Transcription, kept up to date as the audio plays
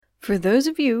For those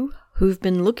of you who've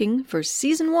been looking for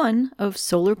Season 1 of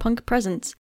Solarpunk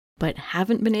Presents, but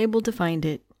haven't been able to find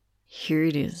it, here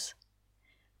it is.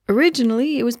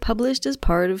 Originally, it was published as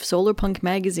part of Solarpunk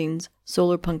Magazine's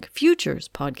Solarpunk Futures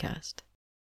podcast.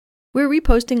 We're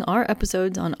reposting our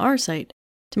episodes on our site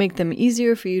to make them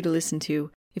easier for you to listen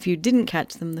to if you didn't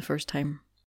catch them the first time.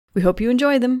 We hope you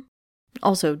enjoy them.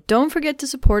 Also, don't forget to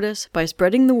support us by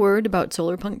spreading the word about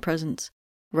Solarpunk Presents,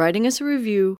 writing us a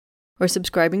review, or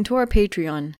subscribing to our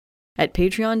Patreon at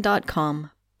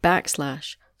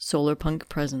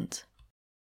patreon.com/solarpunkpresents.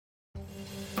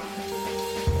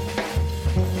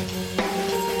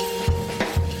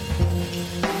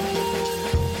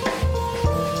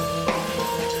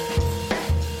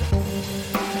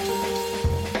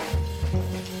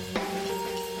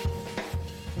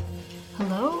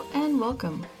 Hello and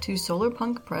welcome to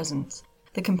Solarpunk Presents,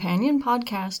 the companion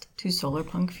podcast to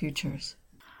Solarpunk Futures.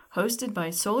 Hosted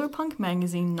by Solarpunk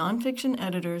Magazine nonfiction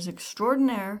editors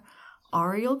extraordinaire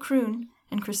Ariel Kroon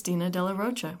and Christina Della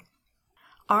Rocha.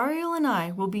 Ariel and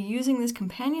I will be using this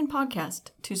companion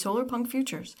podcast to Solarpunk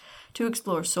Futures to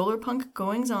explore solarpunk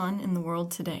goings-on in the world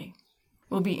today.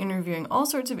 We'll be interviewing all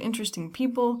sorts of interesting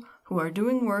people who are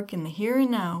doing work in the here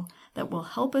and now that will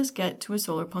help us get to a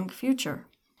solarpunk future.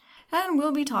 And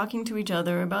we'll be talking to each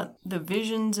other about the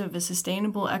visions of a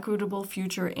sustainable, equitable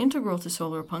future integral to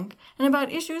solarpunk, and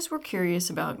about issues we're curious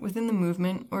about within the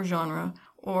movement or genre,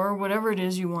 or whatever it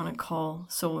is you want to call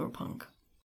solarpunk.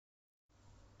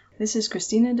 This is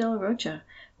Christina Della Rocha,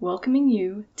 welcoming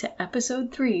you to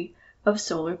Episode 3 of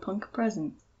Solarpunk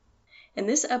Presents. In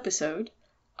this episode,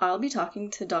 I'll be talking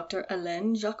to Dr.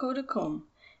 Helene Jacot,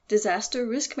 Disaster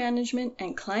Risk Management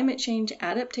and Climate Change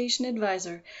Adaptation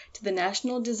Advisor to the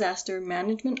National Disaster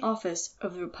Management Office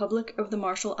of the Republic of the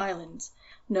Marshall Islands,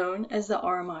 known as the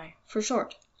RMI for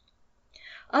short.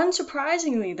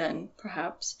 Unsurprisingly then,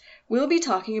 perhaps, we'll be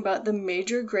talking about the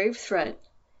major grave threat,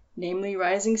 namely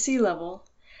rising sea level,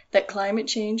 that climate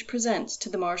change presents to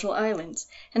the Marshall Islands,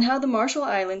 and how the Marshall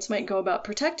Islands might go about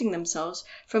protecting themselves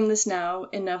from this now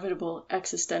inevitable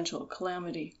existential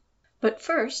calamity. But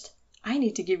first, I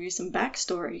need to give you some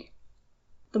backstory.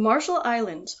 The Marshall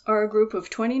Islands are a group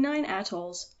of 29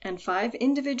 atolls and 5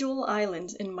 individual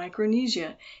islands in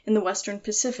Micronesia in the Western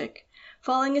Pacific,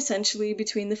 falling essentially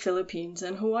between the Philippines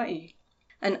and Hawaii.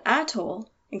 An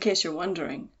atoll, in case you're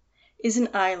wondering, is an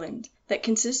island that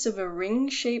consists of a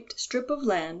ring-shaped strip of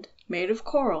land made of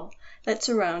coral that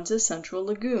surrounds a central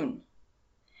lagoon.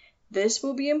 This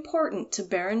will be important to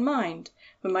bear in mind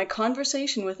when my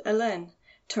conversation with Helene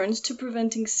turns to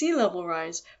preventing sea level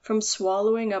rise from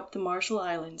swallowing up the Marshall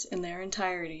Islands in their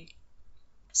entirety.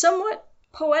 Somewhat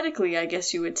poetically, I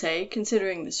guess you would say,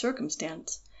 considering the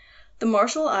circumstance, the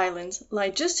Marshall Islands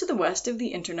lie just to the west of the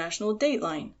international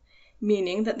dateline,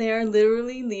 meaning that they are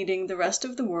literally leading the rest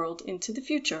of the world into the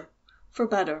future, for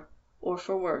better or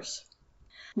for worse.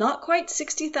 Not quite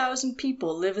 60,000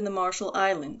 people live in the Marshall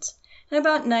Islands, and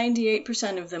about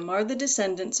 98% of them are the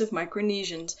descendants of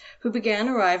Micronesians who began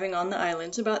arriving on the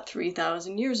islands about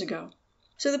 3,000 years ago.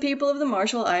 So the people of the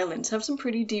Marshall Islands have some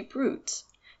pretty deep roots,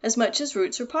 as much as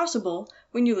roots are possible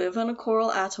when you live on a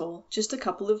coral atoll just a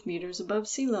couple of meters above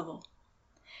sea level.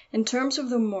 In terms of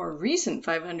the more recent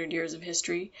 500 years of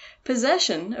history,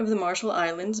 possession of the Marshall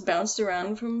Islands bounced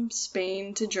around from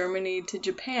Spain to Germany to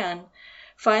Japan,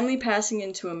 finally passing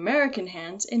into American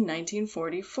hands in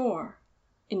 1944.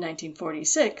 In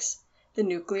 1946, the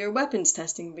nuclear weapons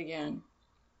testing began.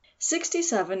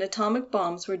 67 atomic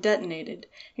bombs were detonated,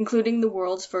 including the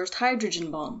world's first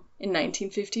hydrogen bomb in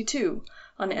 1952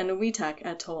 on Eniwetok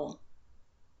Atoll.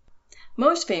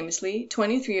 Most famously,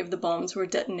 23 of the bombs were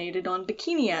detonated on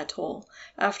Bikini Atoll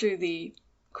after the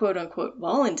quote-unquote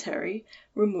voluntary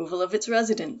removal of its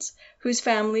residents, whose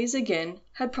families, again,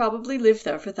 had probably lived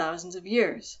there for thousands of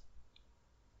years.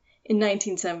 In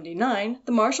 1979,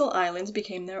 the Marshall Islands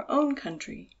became their own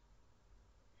country.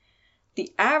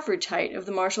 The average height of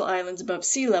the Marshall Islands above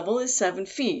sea level is 7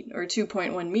 feet, or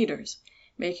 2.1 meters,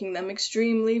 making them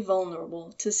extremely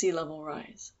vulnerable to sea level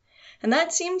rise. And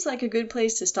that seems like a good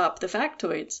place to stop the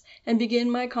factoids and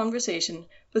begin my conversation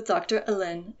with Dr.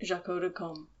 Helene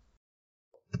Jacot.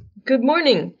 Good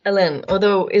morning, Helene,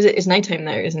 although it's nighttime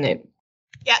there, isn't it?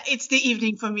 Yeah, it's the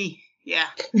evening for me.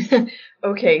 Yeah.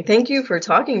 Okay, thank you for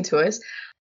talking to us.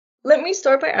 Let me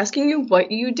start by asking you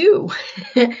what you do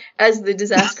as the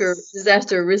Disaster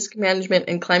Risk Management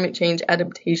and Climate Change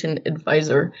Adaptation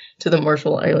Advisor to the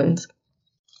Marshall Islands.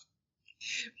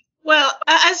 Well,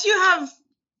 as you have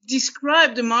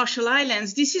described the Marshall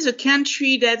Islands, this is a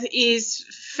country that is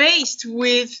faced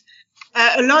with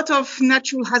a lot of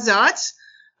natural hazards,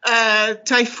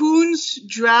 typhoons,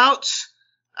 droughts,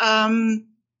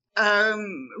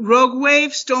 rogue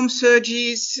waves, storm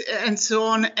surges, and so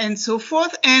on and so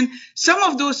forth. And some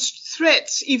of those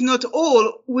threats, if not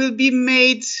all, will be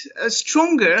made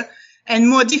stronger and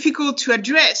more difficult to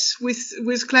address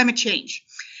with climate change.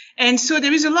 And so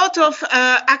there is a lot of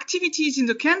activities in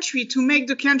the country to make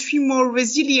the country more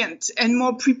resilient and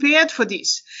more prepared for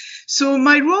this. So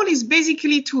my role is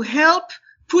basically to help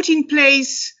put in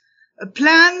place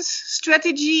plans,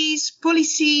 strategies,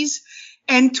 policies,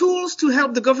 and tools to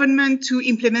help the government to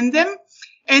implement them,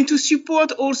 and to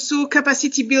support also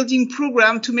capacity building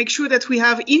program to make sure that we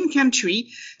have in country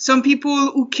some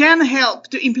people who can help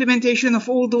the implementation of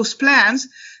all those plans,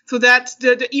 so that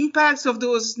the impacts of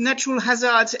those natural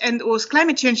hazards and those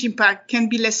climate change impact can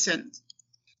be lessened.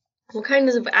 What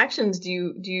kinds of actions do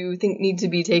you think need to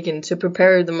be taken to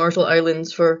prepare the Marshall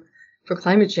Islands for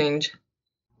climate change?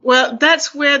 Well,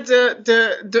 that's where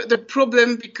the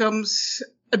problem becomes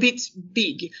a bit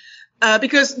big,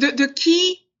 because the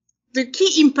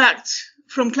key impact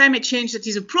from climate change that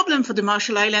is a problem for the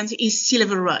Marshall Islands is sea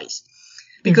level rise.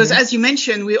 Because as you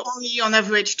mentioned, we're only on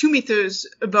average 2 meters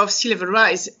above sea level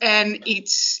rise, and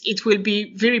it will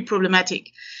be very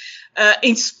problematic.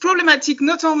 It's problematic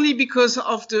not only because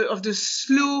of the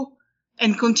slow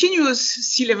and continuous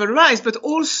sea level rise, but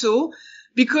also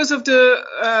because of the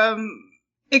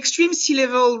extreme sea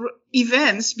level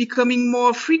events becoming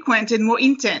more frequent and more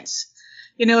intense.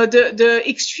 You know, the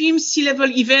extreme sea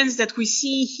level events that we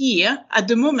see here at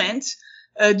the moment,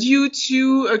 due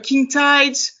to king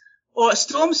tides or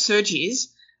storm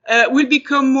surges, will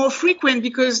become more frequent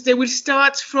because they will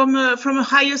start from a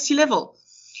higher sea level.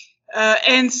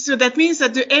 And so that means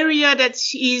that the area that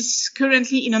is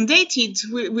currently inundated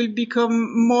will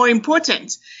become more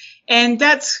important. And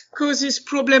that causes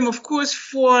problem, of course,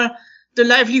 for the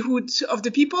livelihood of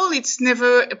the people. It's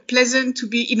never pleasant to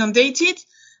be inundated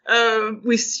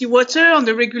with seawater on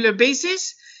the regular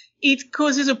basis. It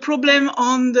causes a problem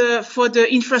for the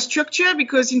infrastructure,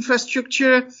 because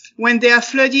infrastructure, when they are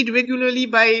flooded regularly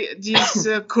by this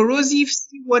corrosive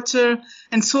seawater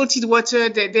and salted water,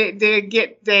 they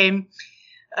get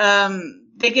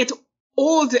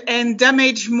old and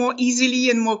damaged more easily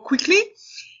and more quickly.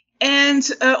 And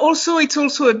it's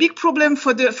also a big problem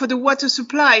for the water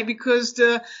supply, because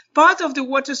the part of the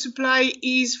water supply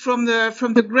is from the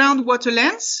groundwater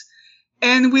lands.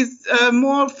 And with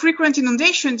more frequent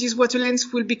inundation, these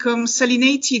waterlands will become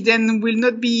salinated and will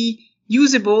not be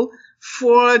usable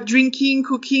for drinking,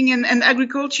 cooking, and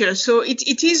agriculture. So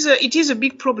it is a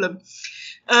big problem.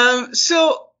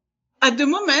 So at the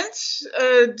moment,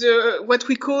 what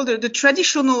we call the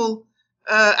traditional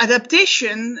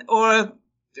adaptation or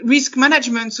risk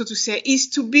management, so to say, is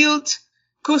to build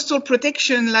coastal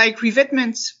protection like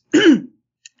revetments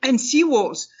and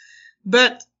seawalls.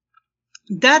 But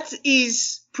that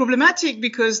is problematic,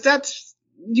 because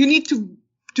you need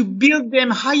to build them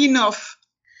high enough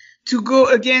to go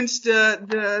against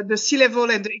the sea level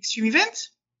and the extreme event.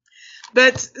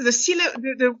 But the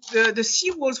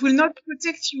seawalls will not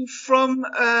protect you from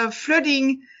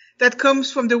flooding that comes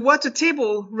from the water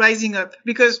table rising up,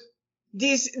 because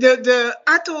the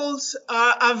atolls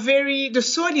the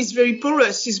soil is very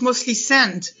porous, it's mostly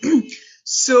sand.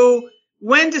 So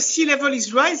when the sea level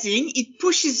is rising, it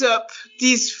pushes up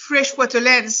these freshwater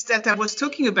lands that I was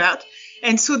talking about.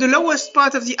 And so the lowest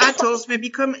part of the atolls may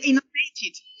become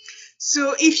inundated.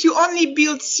 So if you only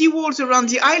build seawalls around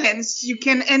the islands, you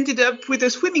can end up with a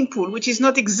swimming pool, which is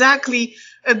not exactly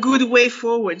a good way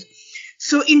forward.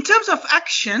 So in terms of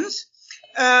actions,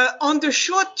 on the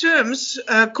short terms,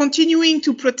 continuing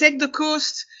to protect the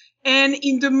coast, and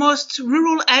in the most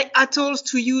rural atolls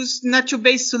to use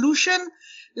nature-based solution,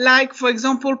 like, for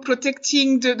example,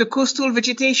 protecting the coastal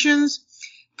vegetations,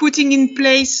 putting in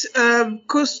place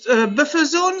buffer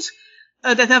zones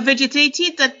that are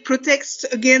vegetated, that protects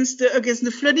against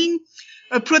the flooding,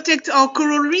 protect our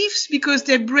coral reefs because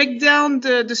they break down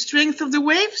the strength of the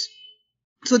waves.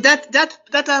 So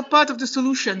that are part of the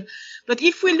solution. But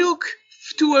if we look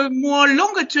to a more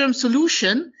longer term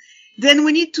solution, then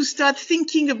we need to start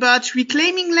thinking about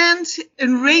reclaiming land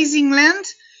and raising land,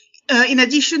 in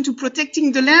addition to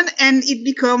protecting the land, and it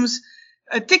becomes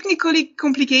technically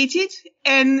complicated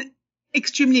and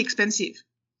extremely expensive.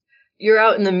 You're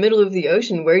out in the middle of the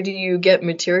ocean. Where do you get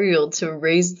material to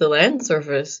raise the land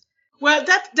surface? Well,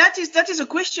 that is a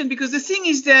question, because the thing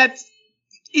is that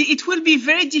it will be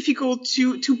very difficult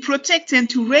to protect and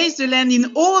to raise the land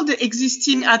in all the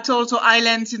existing atolls or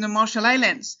islands in the Marshall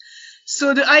Islands.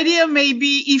 So the idea may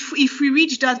be, if we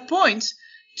reach that point,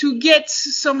 to get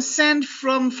some sand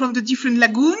from the different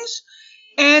lagoons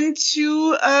and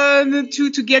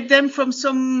to get them from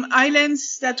some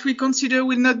islands that we consider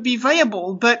will not be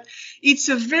viable. But it's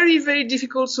a very, very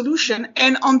difficult solution.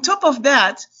 And on top of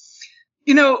that,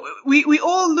 we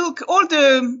all look, all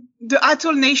the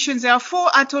atoll nations, there are 4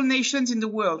 atoll nations in the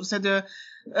world. So the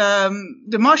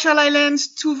Marshall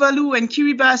Islands, Tuvalu and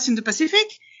Kiribati in the Pacific,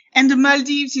 and the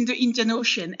Maldives in the Indian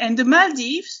Ocean. And the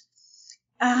Maldives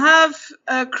have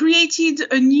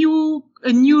created a new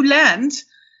land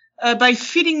by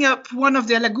filling up one of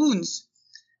their lagoons.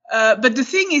 But the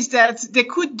thing is that they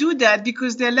could do that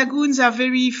because their lagoons are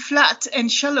very flat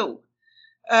and shallow.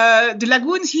 The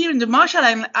lagoons here in the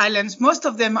Marshall Islands, most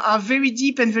of them are very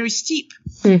deep and very steep.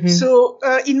 Mm-hmm. So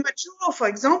in Majuro, for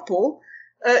example,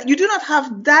 you do not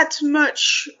have that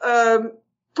much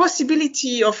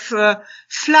possibility of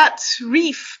flat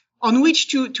reef on which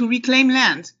to reclaim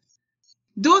land.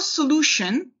 Those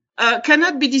solutions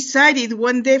cannot be decided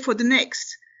one day for the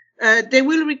next. They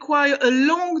will require a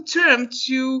long term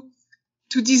to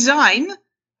design,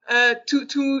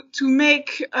 to make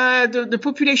the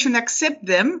population accept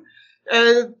them,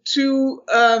 and to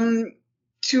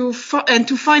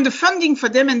find the funding for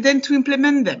them, and then to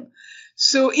implement them.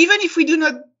 So even if we do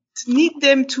not need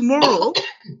them tomorrow,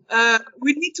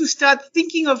 we need to start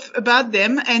thinking about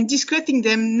them and discussing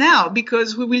them now,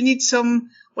 because we will need some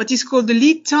what is called the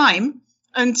lead time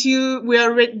until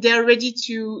they are ready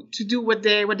to do what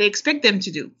they expect them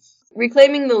to do.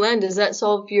 Reclaiming the land, does that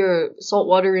solve your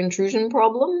saltwater intrusion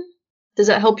problem? Does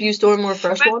that help you store more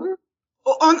fresh water?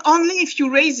 Only if you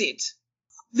raise it.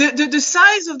 The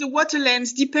size of the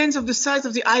waterlands depends on the size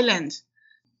of the island.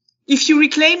 If you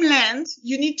reclaim land,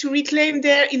 you need to reclaim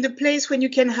there in the place when you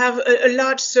can have a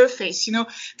large surface.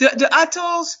 The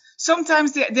atolls,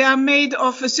 sometimes they are made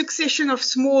of a succession of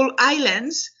small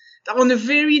islands on a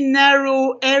very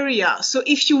narrow area. So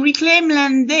if you reclaim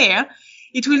land there,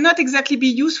 it will not exactly be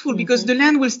useful, because the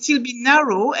land will still be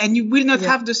narrow and you will not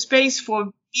have the space for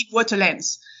big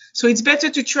waterlands. So it's better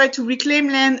to try to reclaim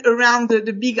land around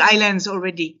the big islands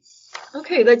already.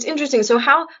 Okay, that's interesting. So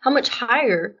how much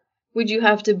higher would you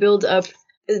have to build up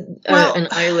an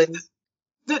island?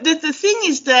 The thing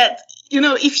is that,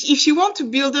 if you want to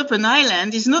build up an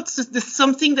island, it's not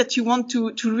something that you want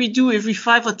to redo every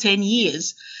 5 or 10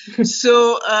 years.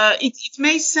 So it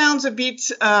may sound a bit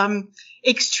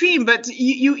extreme, but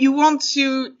you want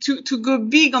to go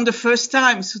big on the first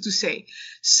time, so to say.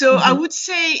 So I would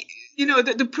say,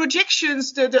 the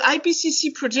projections, the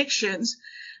IPCC projections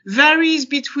varies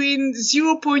between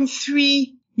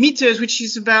 0.3 meters, which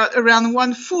is around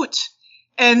 1 foot,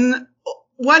 and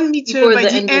 1 meter by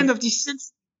the end of this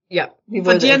century. Yeah.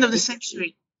 For the end of the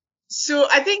century. So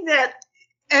I think that,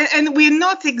 and we're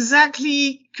not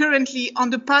exactly currently on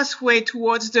the pathway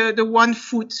towards the 1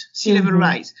 foot sea level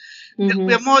rise.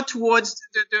 We're more towards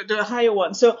the higher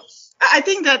one. So I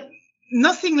think that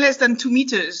nothing less than 2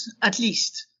 meters, at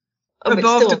least,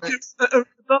 above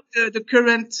the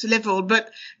current level.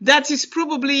 But that is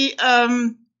probably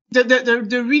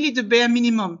really the bare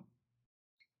minimum.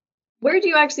 Where do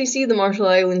you actually see the Marshall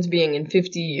Islands being in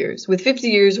 50 years? With 50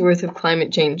 years worth of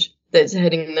climate change that's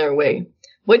heading their way,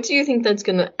 what do you think that's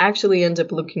going to actually end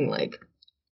up looking like?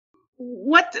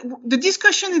 What the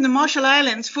discussion in the Marshall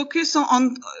Islands focus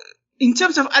on in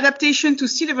terms of adaptation to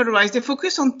sea level rise, they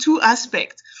focus on 2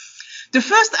 aspects. The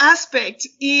first aspect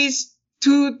is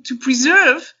to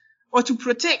preserve or to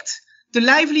protect the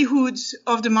livelihoods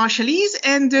of the Marshallese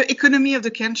and the economy of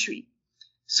the country.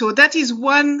 So that is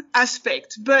one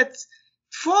aspect. But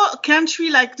for a country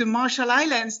like the Marshall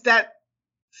Islands that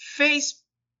face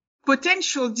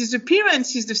potential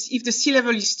disappearance if the sea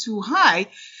level is too high,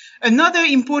 another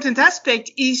important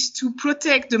aspect is to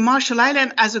protect the Marshall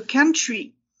Islands as a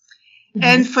country.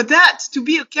 And for that, to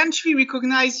be a country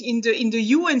recognized in the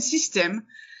UN system,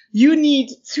 you need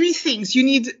 3 things. You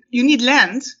need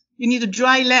land. You need a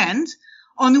dry land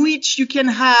on which you can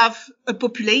have a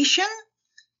population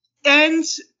and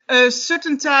a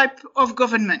certain type of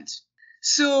government.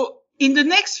 So in the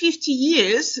next 50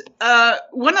 years,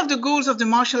 one of the goals of the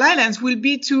Marshall Islands will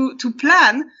be to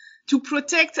plan to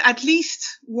protect at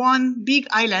least 1 big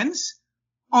island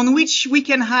on which we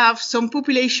can have some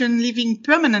population living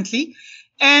permanently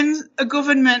and a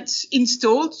government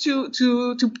installed to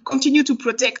continue to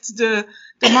protect the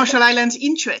Marshall Islands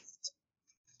interest.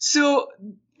 So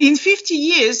in 50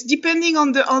 years, depending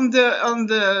on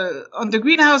the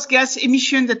greenhouse gas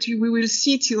emission that we will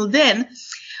see till then,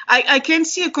 I can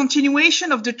see a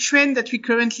continuation of the trend that we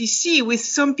currently see, with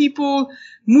some people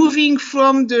moving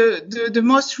from the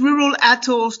most rural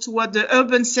atolls toward the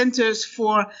urban centers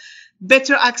for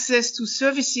better access to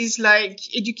services like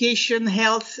education,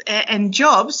 health, and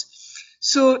jobs.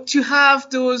 So to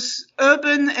have those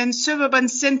urban and suburban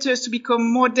centers to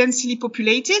become more densely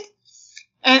populated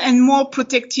and more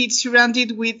protected,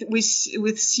 surrounded with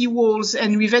seawalls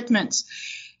and revetments.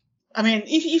 I mean,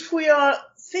 if we are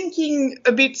thinking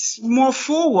a bit more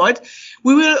forward,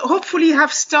 we will hopefully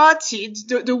have started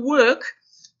the work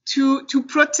to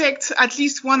protect at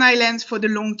least one island for the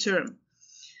long term.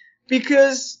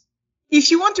 Because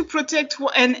if you want to protect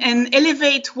and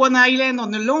elevate one island on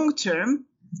the long term,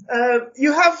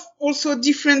 you have also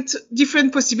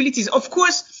different possibilities. Of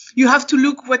course, you have to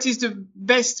look what is the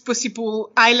best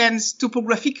possible islands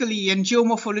topographically and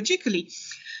geomorphologically.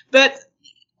 But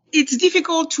it's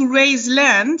difficult to raise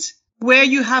land where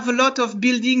you have a lot of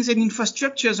buildings and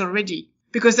infrastructures already,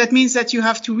 because that means that you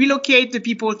have to relocate the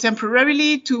people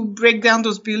temporarily to break down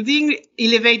those buildings,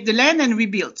 elevate the land and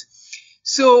rebuild.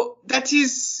 So that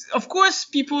is, of course,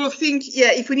 people think,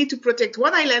 yeah, if we need to protect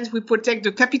one island, we protect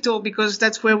the capital because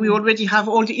that's where we already have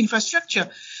all the infrastructure.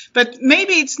 But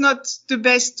maybe it's not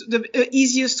the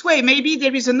easiest way. Maybe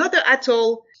there is another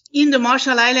atoll in the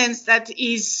Marshall Islands that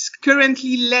is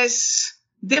currently less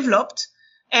developed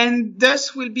and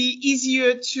thus will be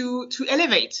easier to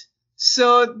elevate.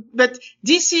 So, but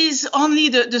this is only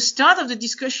the start of the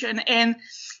discussion, and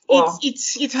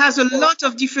it has a lot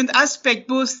of different aspects,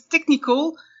 both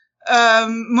technical,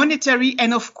 monetary,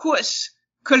 and of course,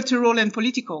 cultural and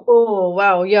political. Oh,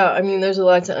 wow. Yeah. I mean, there's a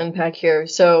lot to unpack here.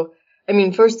 So, I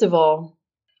mean, first of all,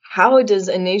 how does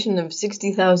a nation of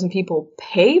 60,000 people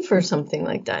pay for something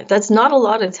like that? That's not a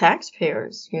lot of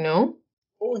taxpayers, you know?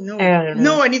 Oh, no.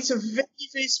 No, and it's a very,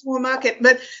 very small market.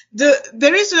 But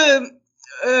there is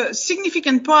a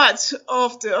significant part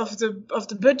of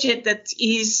the budget that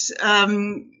is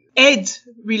aid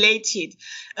related,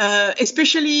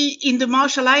 especially in the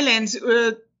Marshall Islands,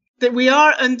 that we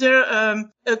are under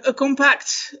a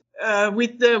compact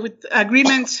with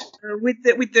agreement with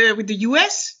the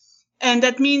US. And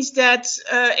that means that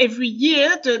every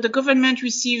year the government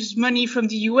receives money from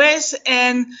the US,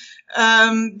 and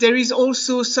there is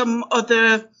also some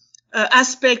other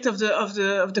aspect of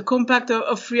the compact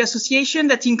of free association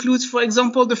that includes, for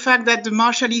example, the fact that the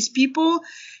Marshallese people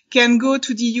can go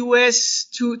to the US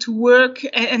to work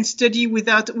and study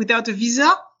without a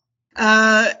visa,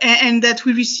 and that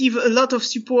we receive a lot of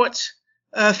support,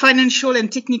 financial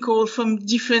and technical, from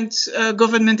different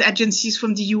government agencies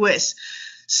from the US.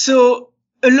 So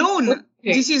alone,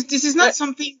 this is not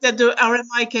something that the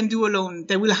RMI can do alone.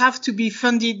 They will have to be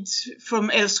funded from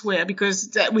elsewhere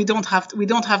because we don't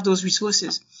have those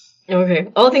resources.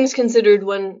 Okay. All things considered,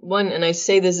 one, and I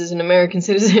say this as an American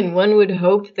citizen, one would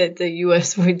hope that the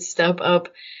U.S. would step up,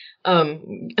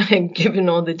 given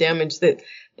all the damage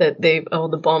all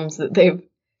the bombs that they've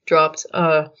dropped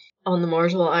on the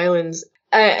Marshall Islands.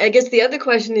 I guess the other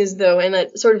question is, though, and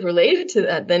that sort of related to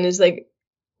that, then, is like,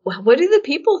 what do the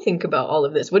people think about all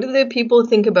of this? What do the people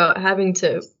think about having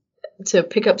to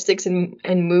pick up sticks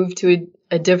and move to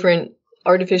a different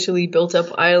artificially built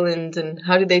up island? And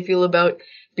how do they feel about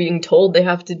being told they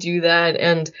have to do that?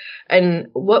 And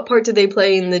what part do they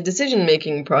play in the decision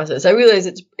making process? I realize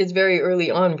it's very early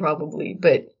on probably,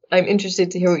 but I'm interested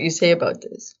to hear what you say about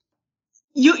this.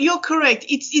 You're correct.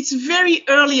 It's very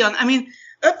early on. I mean,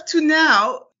 up to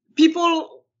now,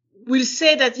 people will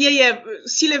say that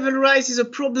sea level rise is a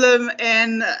problem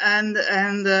and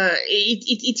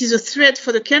it is a threat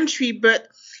for the country, but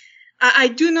I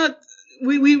do not.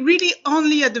 We really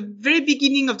only at the very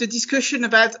beginning of the discussion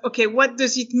about, okay, what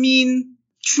does it mean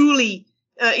truly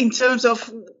in terms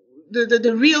of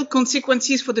the real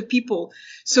consequences for the people.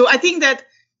 So I think that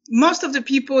most of the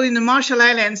people in the Marshall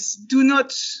Islands do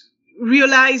not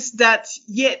realize that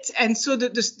yet, and so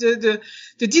the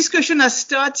discussion has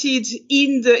started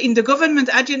in the government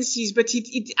agencies, but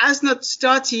it has not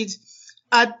started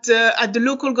at the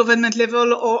local government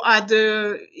level or at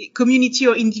the community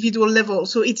or individual level.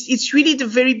 So it's really the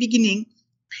very beginning,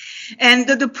 and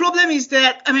the problem is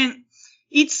that, I mean,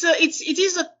 it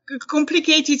is a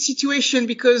complicated situation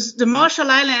because the Marshall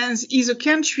Islands is a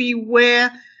country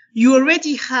where you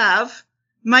already have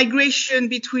migration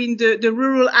between the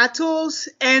rural atolls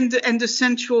and the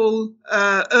central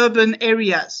urban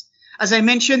areas. As I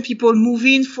mentioned, people move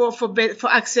in for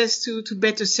access to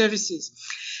better services.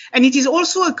 And it is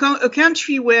also a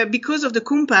country where, because of the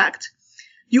compact,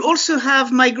 you also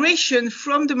have migration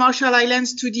from the Marshall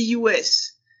Islands to the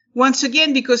US. Once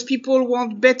again, because people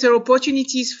want better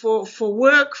opportunities for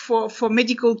work, for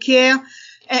medical care,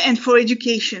 and for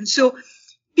education. So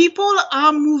people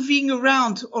are moving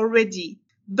around already.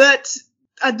 But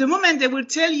at the moment, they will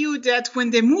tell you that when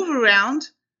they move around,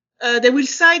 they will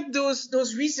cite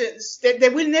those reasons. They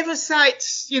will never cite,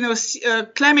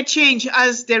 climate change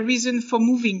as their reason for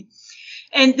moving.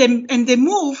 And they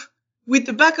move with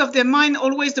the back of their mind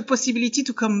always the possibility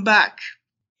to come back.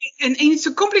 And it's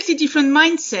a completely different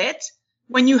mindset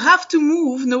when you have to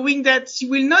move knowing that you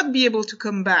will not be able to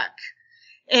come back.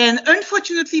 And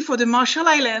unfortunately for the Marshall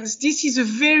Islands, this is a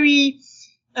very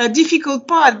difficult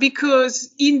part,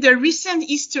 because in their recent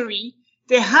history,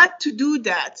 they had to do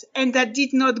that, and that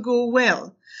did not go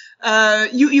well.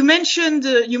 You mentioned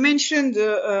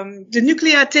the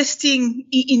nuclear testing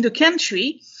in the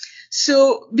country.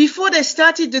 So before they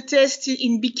started the test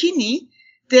in Bikini,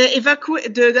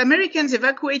 the Americans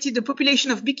evacuated the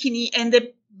population of Bikini, and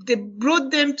they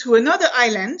brought them to another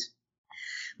island.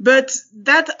 But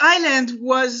that island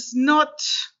was not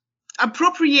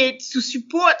appropriate to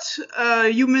support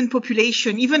human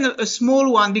population, even a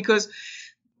small one, because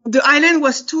the island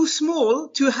was too small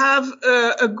to have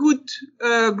a good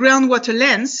groundwater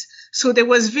length. So there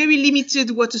was very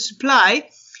limited water supply.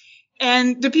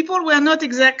 And the people were not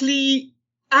exactly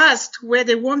asked where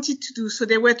they wanted to do. So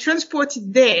they were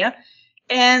transported there.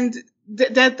 And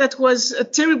that was a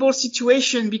terrible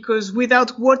situation, because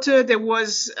without water, there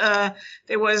was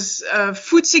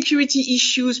food security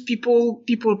issues.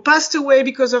 People passed away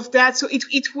because of that. So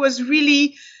it was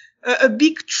really a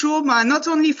big trauma, not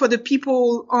only for the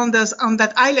people on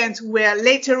that island who were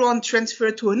later on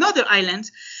transferred to another island,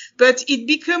 but it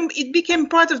became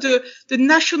part of the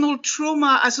national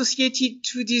trauma associated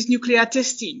to this nuclear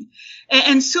testing.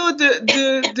 And so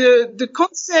the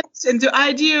concept and the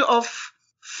idea of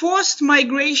forced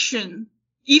migration,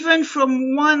 even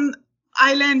from one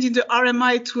island in the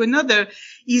RMI to another,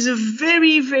 is a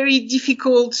very, very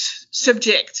difficult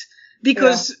subject,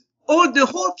 because the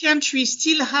whole country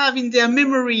still have in their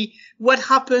memory what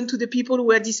happened to the people who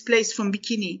were displaced from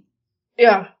Bikini.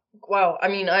 Yeah. Wow. I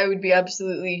mean, I would be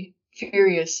absolutely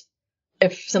furious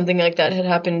if something like that had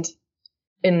happened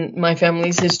in my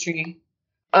family's history.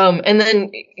 And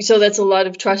then, so that's a lot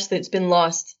of trust that's been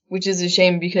lost, which is a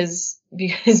shame, because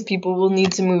people will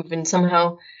need to move, and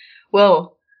somehow,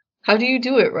 well, how do you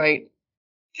do it right?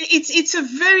 It's a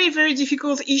very, very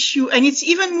difficult issue, and it's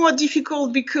even more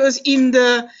difficult because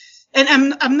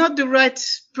and I'm not the right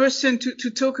person to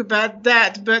talk about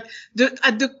that, but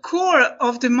at the core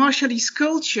of the Marshallese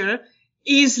culture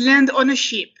is land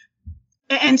ownership.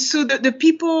 And so the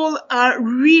people are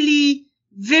really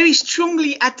very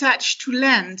strongly attached to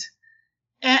land.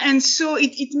 And so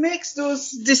it makes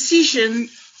those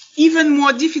decisions even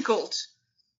more difficult.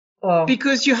 Oh.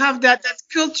 Because you have that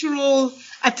cultural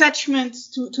attachment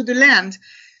to the land.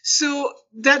 So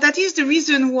that is the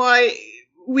reason why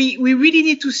we really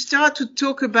need to start to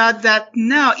talk about that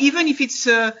now, even if it's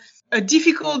a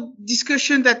difficult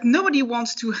discussion that nobody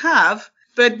wants to have,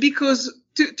 but because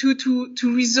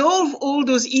to resolve all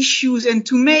those issues and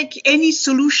to make any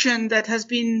solution that has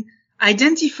been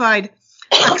identified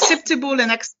acceptable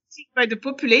and accepted by the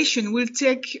population will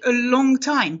take a long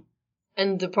time.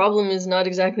 And the problem is not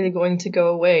exactly going to go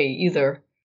away either.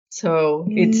 So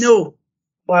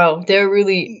wow,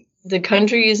 the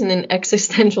country is in an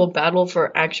existential battle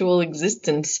for actual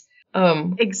existence.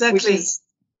 Exactly. Which is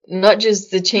not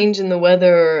just the change in the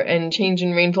weather and change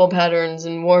in rainfall patterns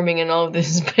and warming and all of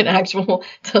this, but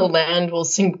the land will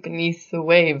sink beneath the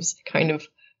waves kind of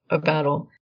a battle.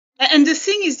 And the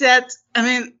thing is that, I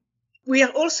mean, we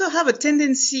also have a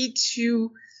tendency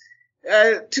to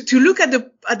look at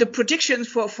the projections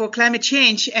for climate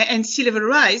change and sea level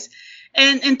rise,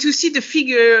 and to see the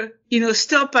figure,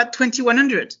 stop at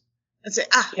 2100 and say,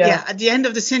 at the end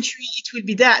of the century, it will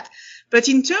be that. But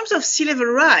in terms of sea level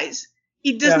rise,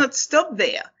 it does not stop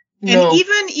there. No. And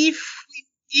even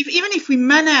if we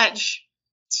manage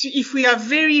if we are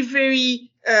very,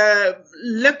 very,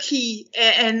 lucky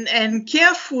and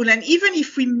careful, and even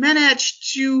if we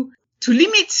manage to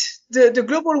limit the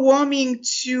global warming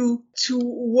to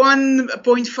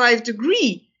 1.5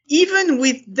 degree, even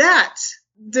with that,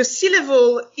 the sea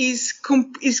level is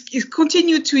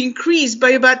continued to increase by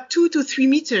about 2 to 3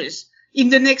 meters in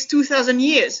the next 2,000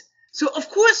 years. So of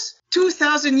course,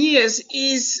 2,000 years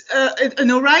is an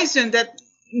horizon that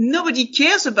nobody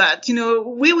cares about.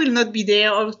 We will not be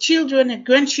there. Our children and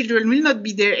grandchildren will not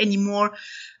be there anymore.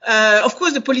 Of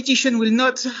course, the politician will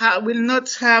not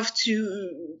have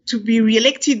to be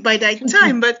reelected by that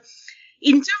time. But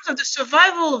in terms of the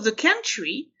survival of the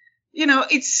country,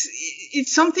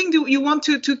 it's something that you want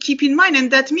to keep in mind.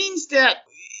 And that means that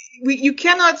you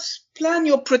cannot plan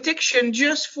your protection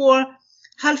just for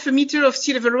half a meter of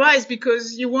sea level rise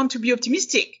because you want to be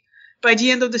optimistic by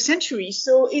the end of the century.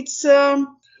 So it's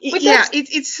But Yeah, but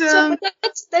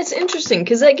that's interesting,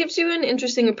 because that gives you an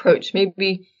interesting approach.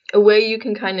 Maybe a way you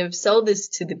can kind of sell this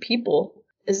to the people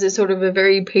is a sort of a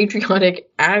very patriotic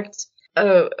act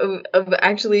of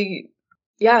actually,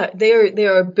 yeah, they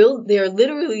are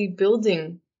literally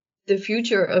building the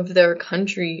future of their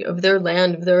country, of their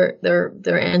land, of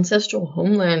their ancestral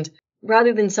homeland,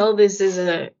 rather than sell this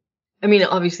as I mean,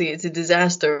 obviously it's a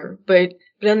disaster, but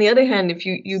on the other hand, if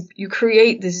you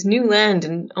create this new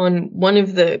land on one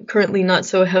of the currently not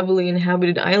so heavily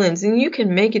inhabited islands, and you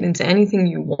can make it into anything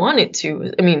you want it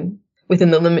to, I mean,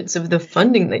 within the limits of the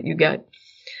funding that you get.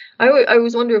 I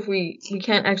always wonder if we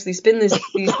can't actually spin these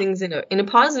things in a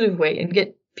positive way and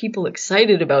get people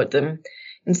excited about them,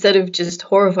 instead of just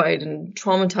horrified and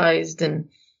traumatized and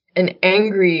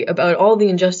angry about all the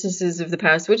injustices of the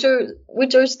past, which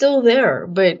are still there.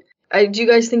 But do you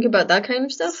guys think about that kind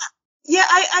of stuff? Yeah,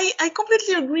 I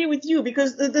completely agree with you,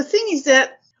 because the thing is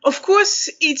that, of course,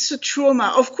 it's a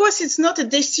trauma. Of course, it's not a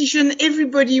decision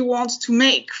everybody wants to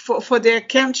make for their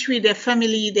country, their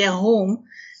family, their home,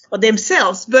 or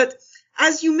themselves. But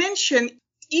as you mentioned,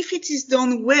 if it is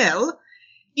done well,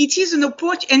 it is an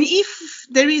opportunity. And if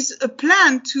there is a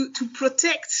plan to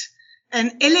protect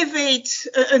and elevate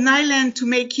an island to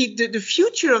make it the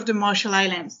future of the Marshall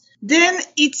Islands, then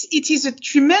it is a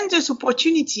tremendous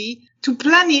opportunity to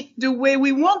plan it the way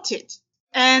we want it.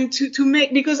 And to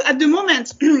make, because at the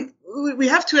moment, we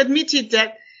have to admit it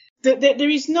that there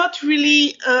is not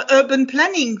really urban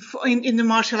planning in the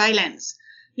Marshall Islands.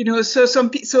 You know, so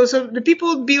the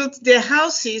people build their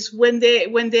houses when they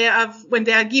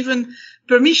are given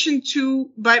permission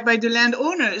to by the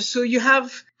landowners. So you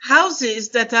have houses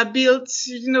that are built,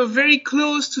 very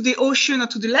close to the ocean or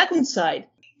to the lagoon side.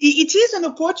 It is an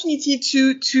opportunity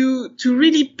to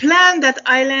really plan that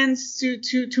island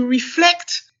to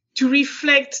reflect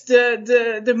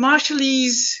the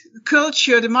Marshallese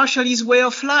culture, the Marshallese way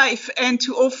of life, and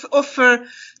to offer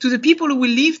to the people who will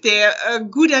live there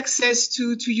good access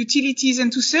to utilities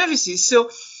and to services. So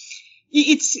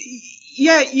you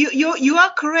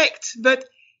are correct, but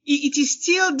it is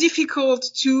still difficult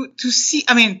to see.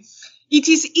 I mean, it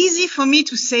is easy for me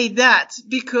to say that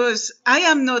because I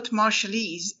am not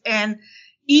Marshallese, and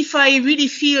if I really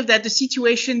feel that the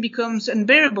situation becomes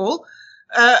unbearable,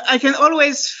 I can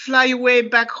always fly away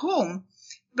back home.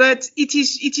 But it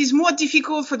is more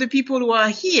difficult for the people who are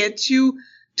here to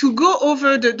go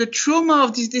over the trauma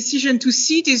of this decision, to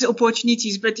see these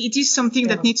opportunities. But it is something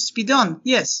that needs to be done.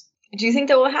 Yes. Do you think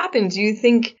that will happen? Do you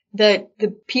think that the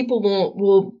people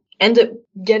will end up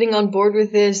getting on board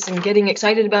with this and getting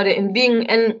excited about it and being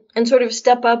and sort of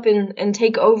step up and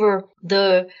take over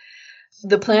the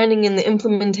planning and the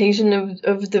implementation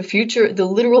of the future, the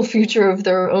literal future of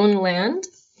their own land?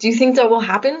 Do you think that will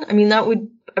happen? I mean, that would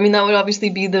obviously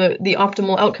be the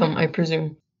optimal outcome, I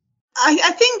presume.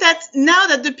 I think that now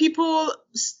that the people,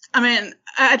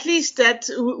 at least that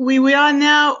we are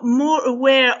now more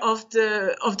aware of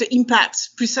the impact,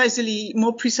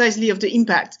 more precisely of the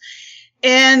impact.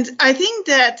 And I think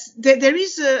that there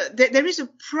is a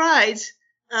pride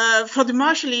for the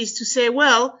Marshallese to say,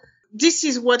 well, this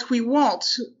is what we want.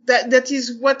 That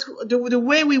is what the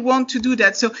way we want to do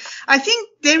that. So I think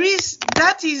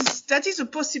that is a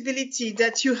possibility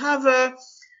that you have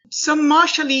some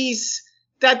Marshallese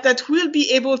that will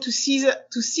be able to see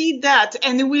that,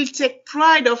 and they will take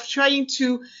pride of trying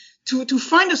to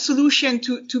find a solution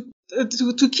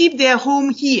to keep their home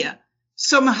here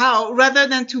somehow, rather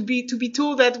than to be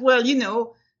told that, well, you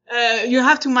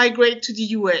have to migrate to the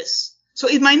US. So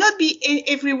it might not be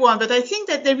everyone, but I think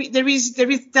that there is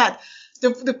that.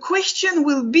 The question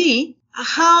will be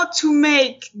how to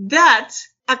make that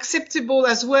acceptable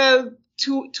as well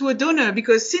to a donor,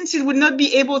 because since it would not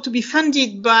be able to be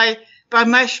funded by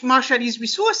Marshallese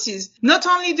resources, not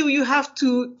only do you have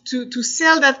to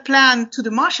sell that plan to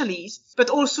the Marshallese, but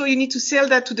also you need to sell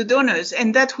that to the donors,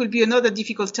 and that will be another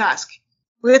difficult task.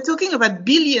 We're talking about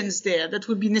billions there that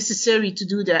would be necessary to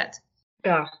do that.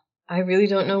 Yeah, I really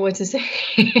don't know what to say.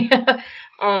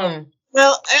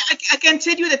 Well, I can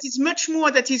tell you that it's much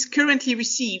more that is currently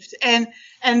received, and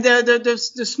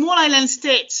the small island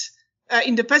states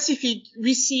in the Pacific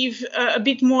receive a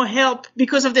bit more help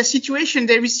because of their situation.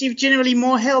 They receive generally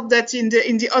more help than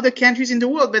in the other countries in the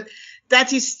world, but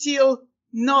that is still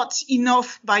not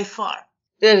enough by far.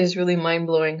 That is really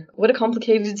mind-blowing. What a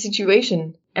complicated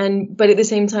situation. But at the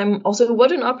same time, also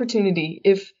what an opportunity.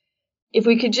 If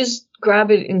we could just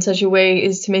grab it in such a way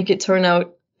as to make it turn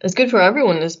out as good for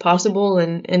everyone as possible,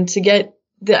 and to get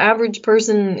the average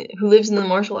person who lives in the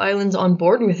Marshall Islands on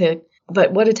board with it.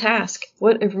 But what a task.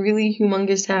 What a really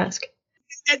humongous task.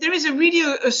 There is a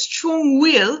really strong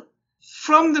will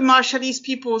from the Marshallese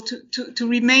people to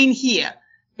remain here.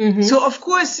 Mm-hmm. So of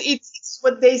course it's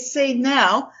what they say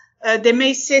now. They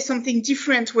may say something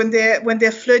different when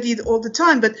they're flooded all the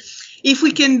time, but if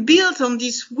we can build on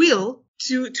this will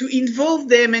to involve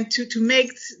them and to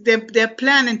make their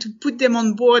plan and to put them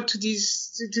on board to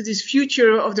this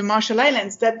future of the Marshall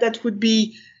Islands, that would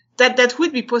be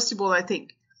possible, I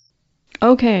think.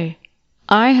 Okay,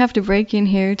 I have to break in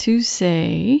here to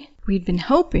say we'd been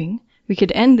hoping we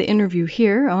could end the interview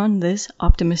here on this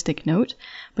optimistic note,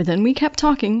 but then we kept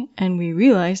talking and we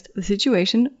realized the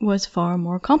situation was far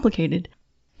more complicated.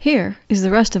 Here is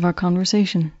the rest of our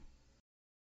conversation.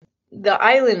 The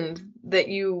island that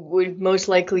you would most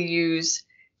likely use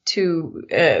to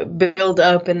build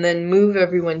up and then move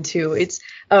everyone to,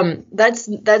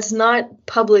 that's not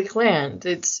public land.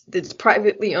 It's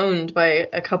privately owned by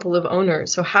a couple of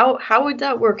owners. So how would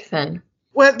that work then?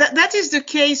 Well, that is the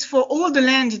case for all the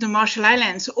land in the Marshall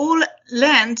Islands. All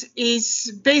land is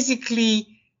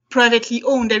basically privately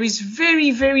owned. There is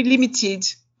very, very limited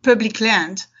public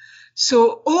land.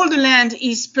 So all the land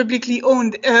is privately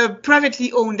owned.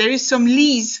 There is some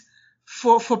lease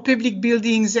for public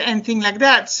buildings and things like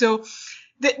that. So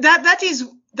that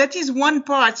is one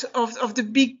part of a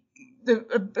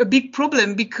big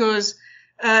problem, because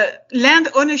land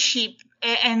ownership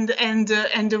and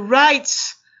the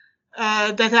rights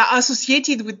that are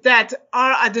associated with that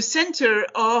are at the center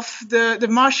of the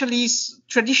Marshallese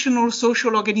traditional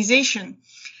social organization.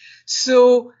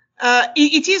 So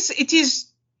it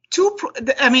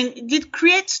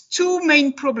creates two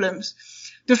main problems.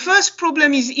 The first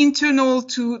problem is internal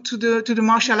to the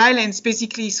Marshall Islands,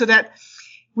 basically, so that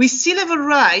with sea level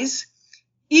rise,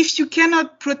 if you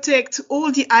cannot protect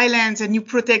all the islands and you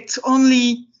protect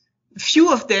only a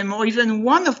few of them or even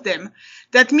one of them,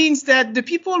 that means that the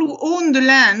people who own the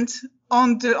land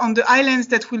on the islands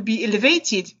that will be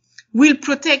elevated will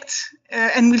protect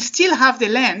and will still have the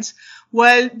land,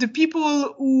 while the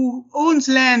people who own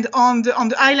land on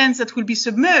the islands that will be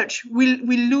submerged will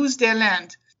lose their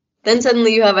land. Then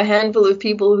suddenly you have a handful of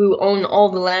people who own all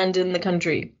the land in the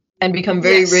country and become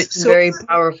very rich and very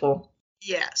powerful.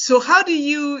 Yeah. So how do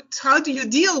you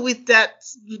deal with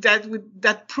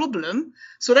that problem?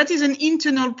 So that is an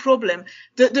internal problem.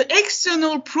 The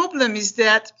external problem is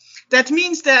that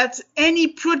means that any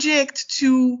project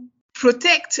to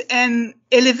protect and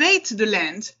elevate the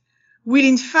land will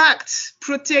in fact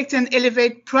protect and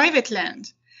elevate private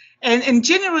land. And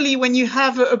generally when you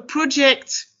have a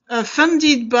project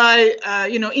funded by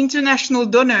international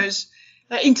donors,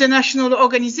 international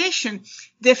organization,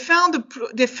 they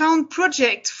found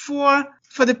project for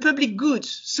the public good.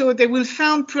 So they will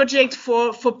found project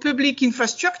for public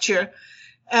infrastructure.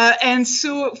 And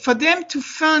so for them to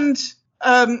fund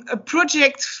a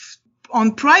project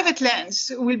on private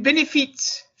lands will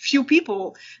benefit few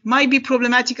people, might be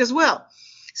problematic as well.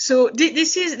 So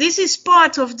this is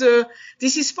part of the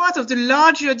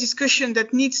larger discussion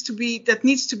that needs to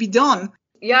be done.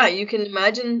 Yeah, you can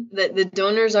imagine that the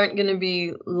donors aren't going to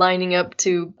be lining up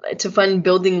to fund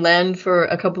building land for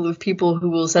a couple of people who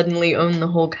will suddenly own the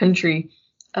whole country.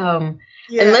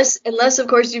 Unless of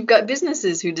course you've got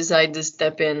businesses who decide to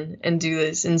step in and do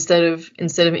this instead of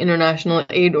international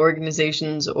aid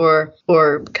organizations or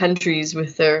countries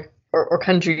with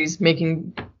countries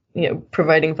making,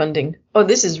 providing funding. Oh,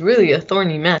 this is really a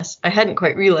thorny mess. I hadn't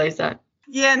quite realized that.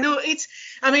 Yeah, no,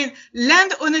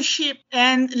 land ownership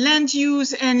and land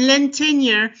use and land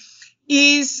tenure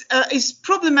is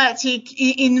problematic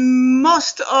in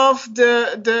most of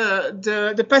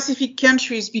the Pacific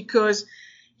countries, because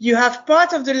you have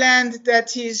part of the land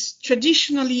that is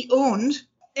traditionally owned,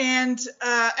 and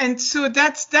so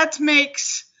that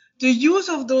makes the use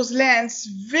of those lands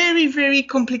very, very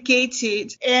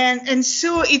complicated. And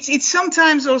so it's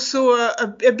sometimes also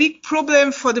a big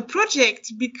problem for the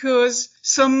project, because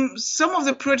some of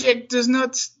the project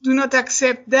do not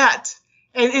accept that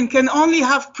and can only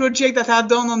have projects that are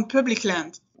done on public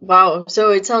land. Wow.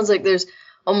 So it sounds like there's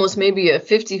almost maybe a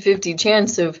 50-50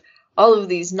 chance of all of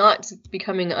these knots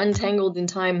becoming untangled in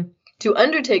time to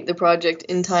undertake the project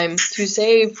in time to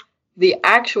save the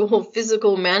actual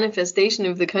physical manifestation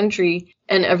of the country,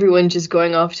 and everyone just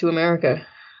going off to America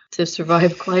to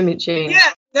survive climate change.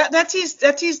 Yeah, that is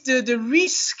the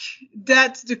risk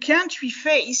that the country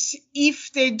face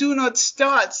if they do not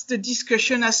start the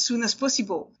discussion as soon as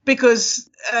possible, because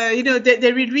they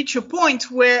will reach a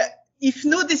point where if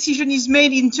no decision is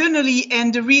made internally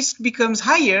and the risk becomes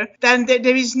higher, then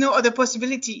there is no other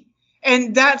possibility.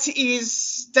 And that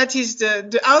is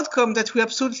the outcome that we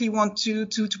absolutely want to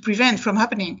prevent from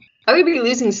happening. I would be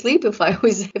losing sleep if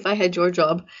I had your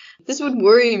job. This would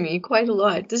worry me quite a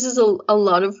lot. This is a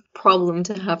lot of problem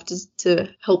to have to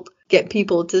help get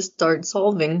people to start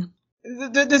solving.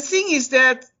 The thing is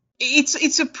that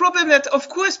it's a problem that, of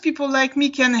course, people like me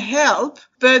can help,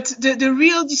 but the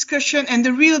real discussion and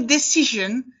the real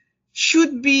decision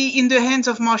should be in the hands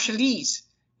of Marshallese.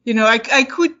 You know,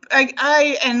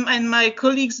 I and my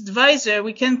colleagues advisor,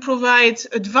 we can provide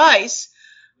advice,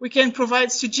 we can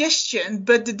provide suggestion,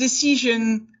 but the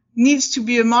decision needs to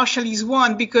be a Marshallese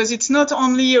one, because it's not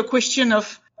only a question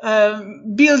of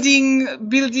building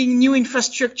new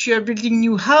infrastructure, building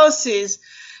new houses.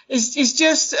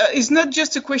 It's not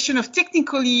just a question of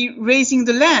technically raising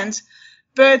the land,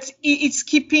 but it's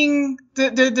keeping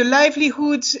the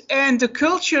livelihood and the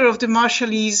culture of the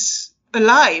Marshallese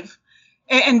alive.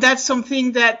 And that's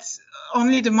something that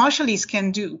only the Marshallese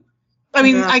can do. I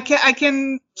mean, I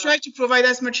can try to provide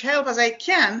as much help as I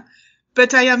can,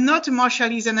 but I am not a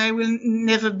Marshallese and I will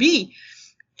never be.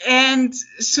 And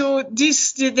so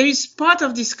there is part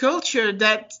of this culture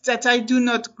that I do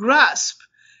not grasp,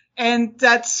 and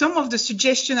that some of the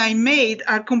suggestions I made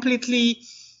are completely,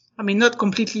 I mean, not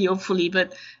completely, hopefully,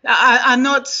 but are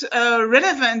not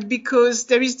relevant, because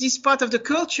there is this part of the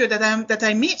culture that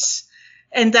I miss.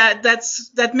 And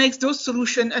that makes those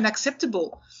solutions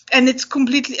unacceptable. And it's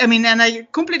completely, I mean, and I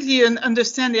completely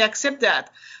understand, they accept that.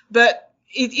 But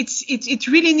it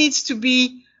really needs to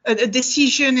be a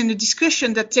decision and a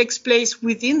discussion that takes place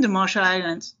within the Marshall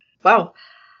Islands. Wow.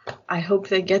 I hope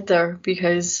they get there,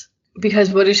 because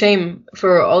what a shame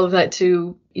for all of that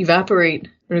to evaporate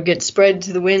or get spread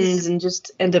to the winds and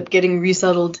just end up getting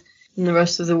resettled in the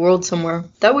rest of the world somewhere.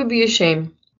 That would be a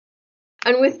shame.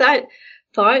 And with that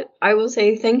thought, I will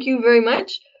say thank you very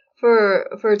much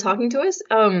for talking to us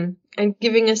and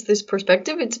giving us this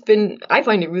perspective. I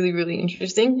find it really, really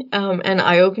interesting and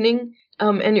eye-opening.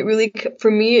 And it really,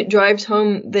 for me, it drives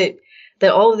home that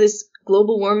all of this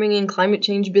global warming and climate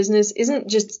change business isn't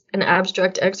just an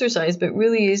abstract exercise, but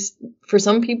really is, for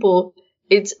some people,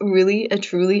 it's really a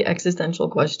truly existential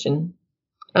question.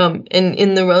 And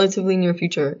in the relatively near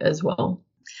future as well.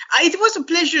 It was a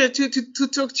pleasure to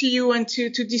talk to you and to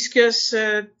discuss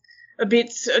a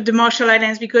bit the Marshall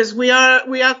Islands, because we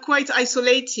are quite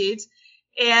isolated,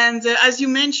 and as you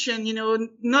mentioned, you know,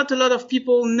 not a lot of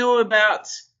people know about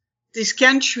this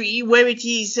country, where it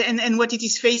is, and what it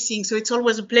is facing. So it's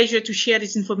always a pleasure to share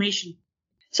this information.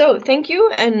 So thank you,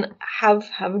 and have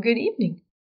a good evening.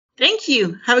 Thank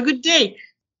you. Have a good day.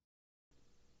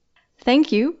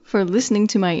 Thank you for listening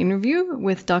to my interview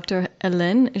with Dr.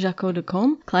 Helene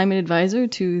Jacot, climate advisor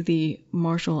to the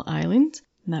Marshall Islands.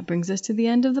 And that brings us to the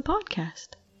end of the podcast.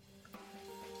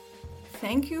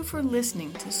 Thank you for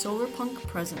listening to Solarpunk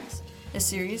Presents, a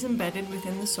series embedded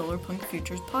within the Solarpunk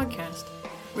Futures podcast,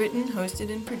 written,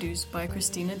 hosted, and produced by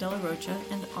Christina De La Rocha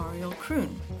and Ariel Kroon.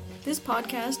 This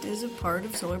podcast is a part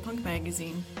of Solarpunk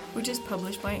Magazine, which is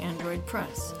published by Android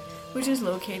Press, which is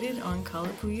located on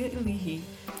Kalapuya Ilihi,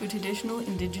 the traditional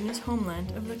indigenous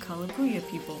homeland of the Kalapuya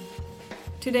people.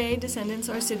 Today, descendants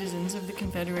are citizens of the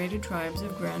Confederated Tribes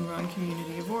of Grand Ronde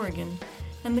Community of Oregon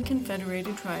and the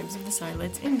Confederated Tribes of the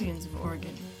Siletz Indians of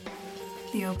Oregon.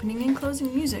 The opening and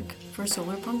closing music for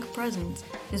Solarpunk Presents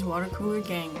is Water Cooler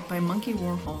Gang by Monkey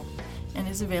Warhol and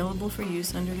is available for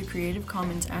use under the Creative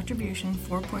Commons Attribution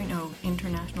 4.0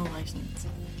 International License.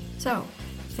 So,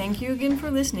 thank you again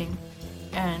for listening,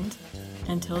 and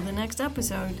until the next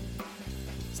episode,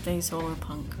 stay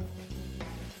solarpunk.